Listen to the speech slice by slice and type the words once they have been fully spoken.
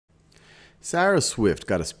Sarah Swift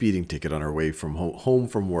got a speeding ticket on her way from home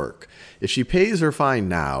from work. If she pays her fine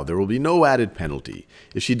now, there will be no added penalty.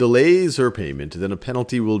 If she delays her payment, then a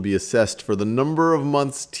penalty will be assessed for the number of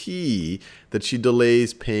months T that she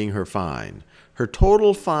delays paying her fine. Her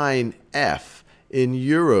total fine F in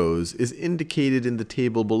euros is indicated in the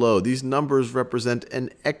table below. These numbers represent an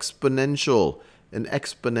exponential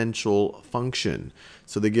function.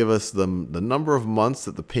 So they give us the number of months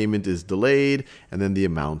that the payment is delayed and then the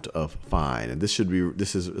amount of fine. And this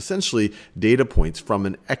is essentially data points from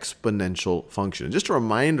an exponential function. And just to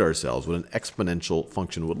remind ourselves what an exponential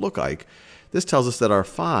function would look like, this tells us that our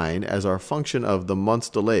fine as our function of the months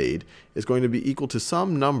delayed is going to be equal to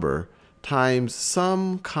some number times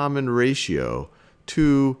some common ratio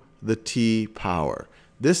to the t power.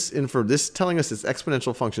 This telling us this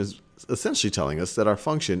exponential function is essentially telling us that our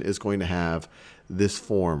function is going to have this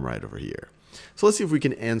form right over here. So let's see if we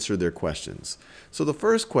can answer their questions. So the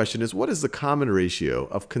first question is, what is the common ratio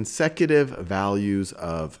of consecutive values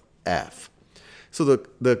of f? So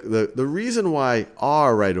the reason why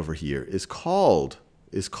r right over here is called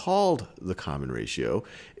the common ratio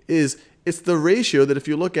is it's the ratio that if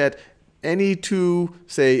you look at any two,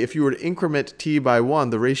 say, if you were to increment t by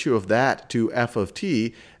 1, the ratio of that to f of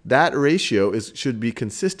t, that ratio should be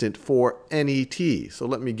consistent for any t. So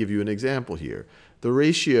let me give you an example here. The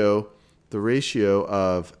ratio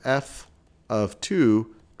of f of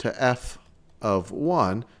 2 to f of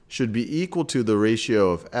 1 should be equal to the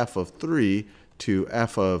ratio of f of 3 to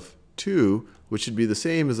f of 2, which should be the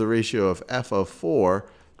same as the ratio of f of 4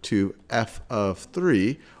 to f of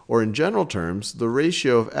 3. Or in general terms, the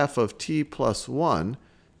ratio of f of t plus 1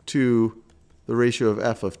 to the ratio of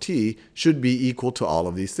f of t should be equal to all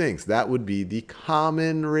of these things. That would be the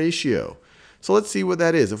common ratio. So let's see what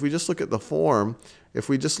that is. If we just look at the form, if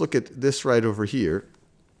we just look at this right over here,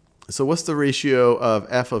 so what's the ratio of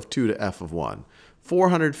f of 2 to f of 1?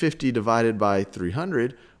 450 divided by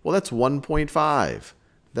 300, well, that's 1.5.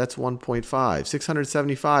 That's 1.5.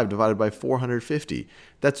 675 divided by 450,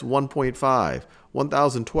 that's 1.5.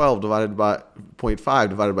 1012 divided by 0.5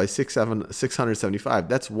 divided by 675,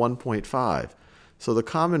 that's 1.5. So the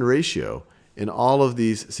common ratio in all of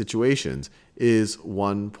these situations is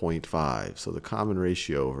 1.5. So the common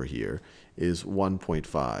ratio over here is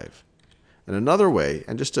 1.5. And another way,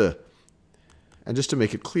 and just to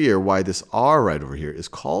make it clear why this r right over here is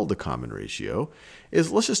called the common ratio,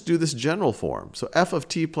 is let's just do this general form. So f of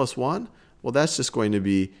t plus 1, well, that's just going to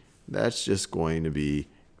be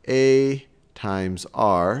a times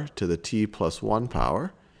r to the t plus 1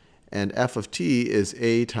 power. And f of t is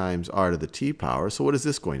a times r to the t power. So what is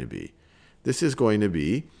this going to be? This is going to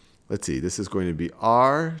be, let's see, this is going to be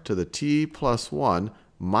r to the t plus 1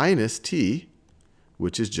 minus t,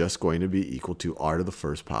 which is just going to be equal to r to the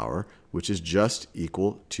first power, which is just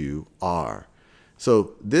equal to r.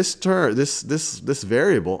 So this term, this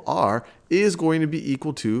variable r is going to be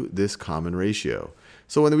equal to this common ratio.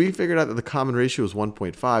 So when we figured out that the common ratio is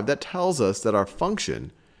 1.5, that tells us that our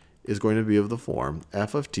function is going to be of the form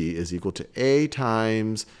f of t is equal to a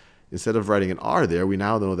times, instead of writing an r there, we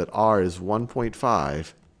now know that r is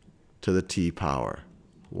 1.5 to the t power.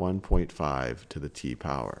 1.5 to the t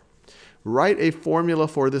power. Write a formula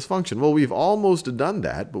for this function. Well, we've almost done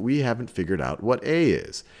that, but we haven't figured out what a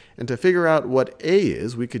is. And to figure out what a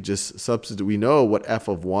is, we could just substitute. We know what f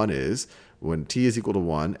of 1 is. When t is equal to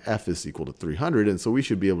 1, f is equal to 300, and so we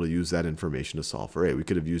should be able to use that information to solve for a. We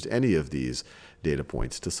could have used any of these data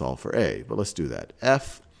points to solve for a, but let's do that.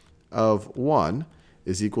 F of 1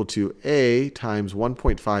 is equal to a times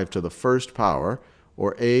 1.5 to the first power,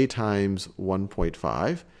 or a times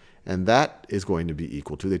 1.5, and that is going to be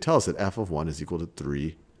equal to, they tell us that f of 1 is equal to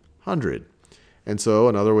 300. And so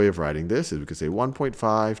another way of writing this is we could say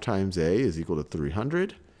 1.5 times a is equal to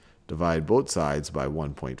 300, divide both sides by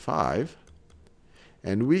 1.5,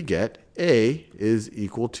 and we get a is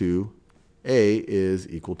equal to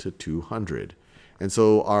 200. And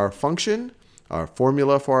so our function, our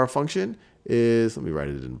formula for our function is, let me write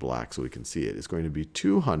it in black so we can see it, it's going to be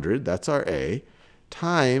 200, that's our a,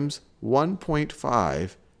 times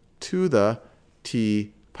 1.5 to the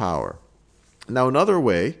t power. Now another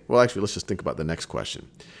way, well actually let's just think about the next question.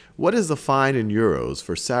 What is the fine in euros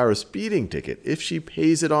for Sarah's speeding ticket if she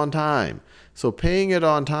pays it on time? So paying it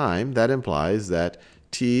on time, that implies that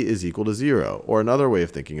t is equal to 0. Or another way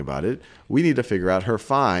of thinking about it, we need to figure out her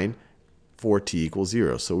fine for t equals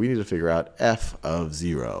 0. So we need to figure out f of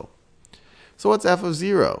 0. So what's f of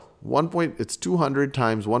 0? It's 200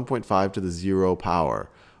 times 1.5 to the 0 power.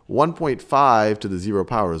 1.5 to the 0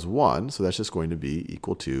 power is 1, so that's just going to be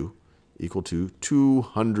equal to equal to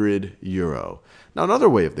 200 euro. Now, another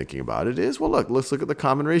way of thinking about it is, well, look, let's look at the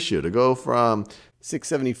common ratio. To go from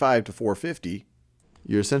 675 to 450,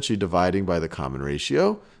 you're essentially dividing by the common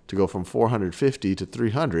ratio. To go from 450 to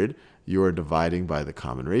 300, you are dividing by the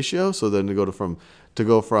common ratio. So then to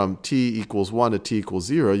go from t equals 1 to t equals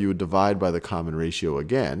 0, you would divide by the common ratio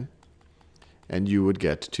again, and you would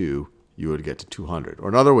get to 200. Or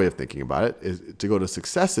another way of thinking about it is to go to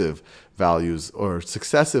successive values or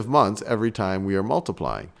successive months every time we are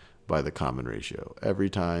multiplying by the common ratio. Every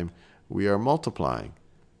time we are multiplying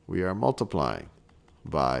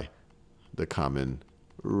by the common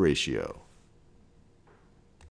ratio.